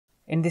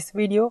In this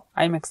video,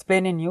 I am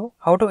explaining you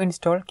how to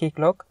install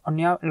Keycloak on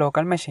your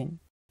local machine.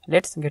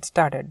 Let's get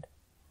started.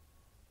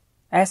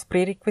 As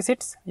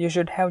prerequisites, you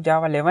should have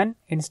Java 11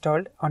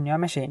 installed on your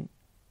machine.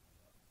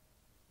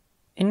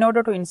 In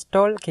order to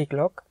install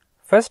Keycloak,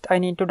 first I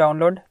need to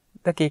download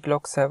the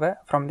Keycloak server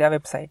from their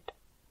website.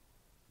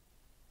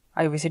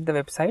 I visit the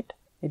website.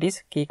 It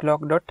is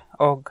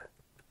keycloak.org.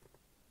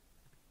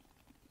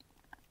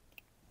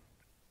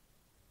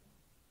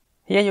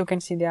 Here you can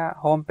see their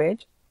home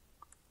page.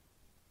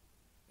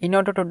 In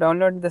order to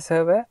download the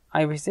server,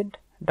 I visit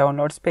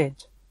Downloads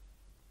page.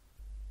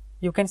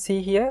 You can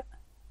see here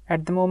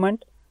at the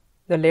moment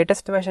the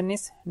latest version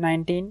is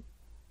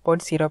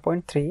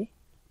 19.0.3.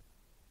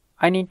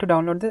 I need to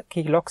download the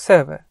Keycloak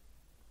server.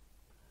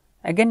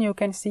 Again, you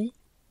can see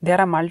there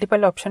are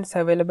multiple options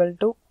available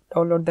to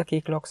download the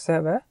Keycloak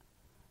server.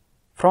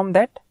 From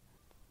that,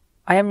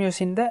 I am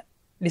using the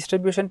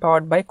distribution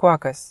powered by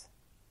Quarkus.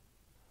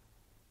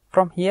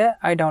 From here,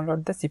 I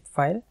download the zip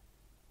file.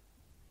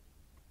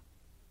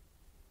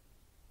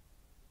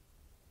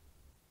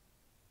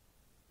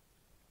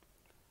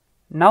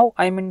 Now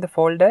I am in the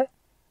folder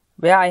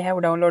where I have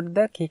downloaded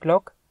the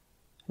Keycloak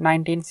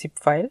 19 zip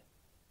file.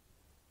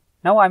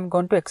 Now I am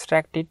going to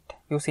extract it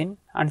using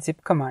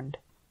unzip command.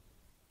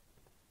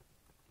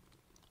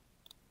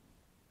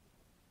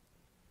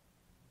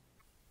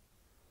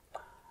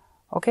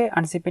 Okay,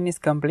 unzipping is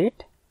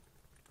complete.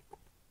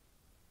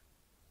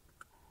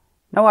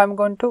 Now I am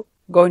going to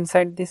go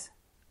inside this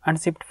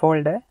unzipped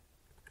folder.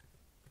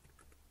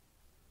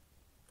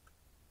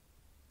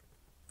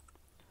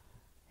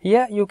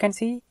 Here you can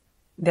see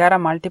there are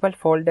multiple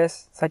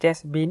folders such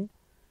as bin,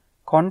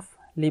 conf,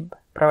 lib,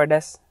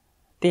 providers,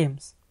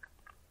 themes.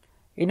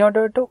 In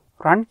order to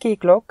run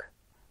Keycloak,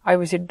 I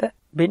visit the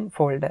bin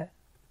folder.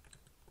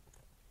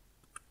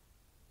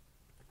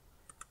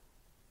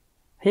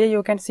 Here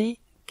you can see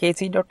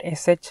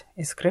kc.sh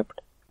script.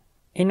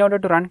 In order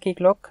to run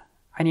Keycloak,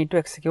 I need to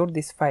execute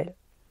this file.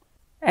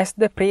 As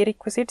the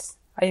prerequisites,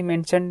 I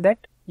mentioned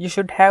that you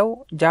should have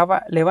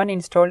Java 11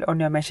 installed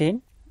on your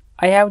machine.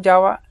 I have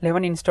Java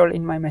 11 installed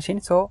in my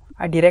machine, so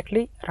I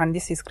directly run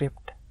this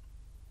script.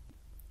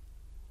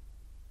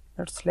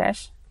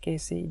 /kc.sh.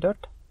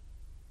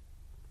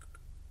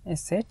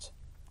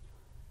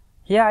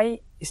 Here I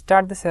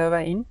start the server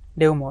in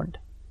dev mode.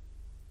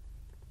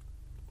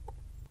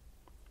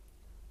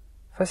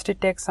 First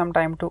it takes some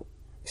time to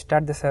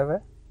start the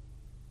server.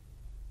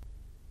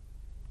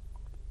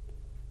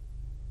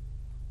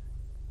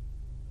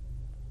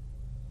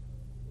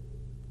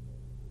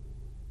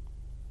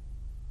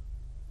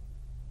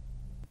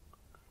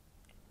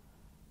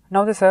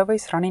 Now the server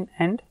is running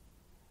and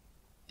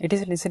it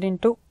is listening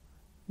to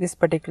this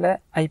particular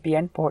IP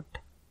and port.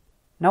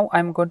 Now I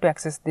am going to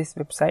access this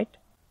website.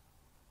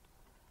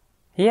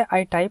 Here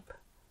I type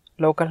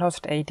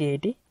localhost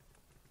 8080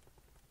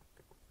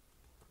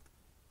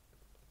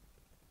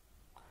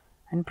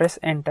 and press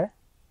enter.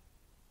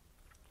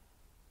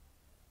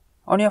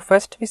 On your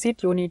first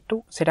visit, you need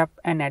to set up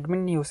an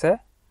admin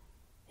user.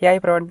 Here I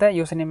provide the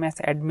username as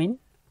admin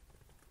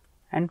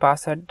and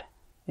password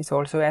is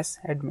also as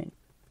admin.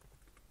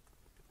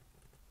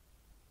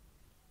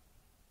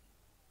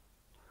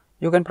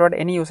 You can provide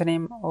any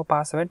username or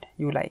password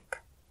you like.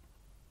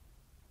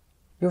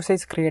 User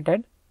is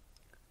created.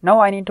 Now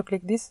I need to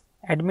click this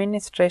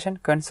administration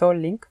console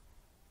link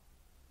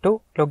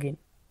to login.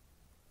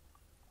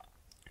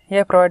 Here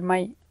I provide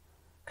my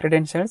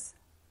credentials.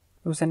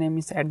 Username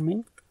is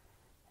admin.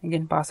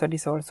 Again, password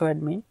is also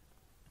admin.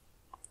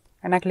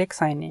 And I click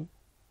sign in.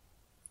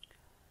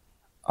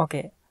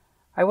 Okay,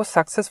 I was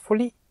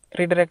successfully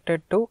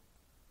redirected to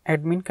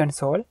admin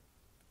console.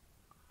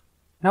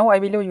 Now I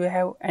believe you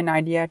have an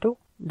idea to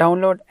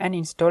download and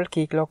install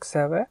Keycloak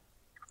server.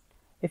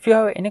 If you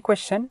have any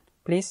question,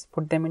 please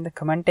put them in the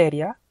comment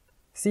area.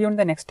 See you in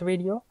the next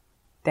video.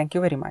 Thank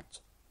you very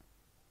much.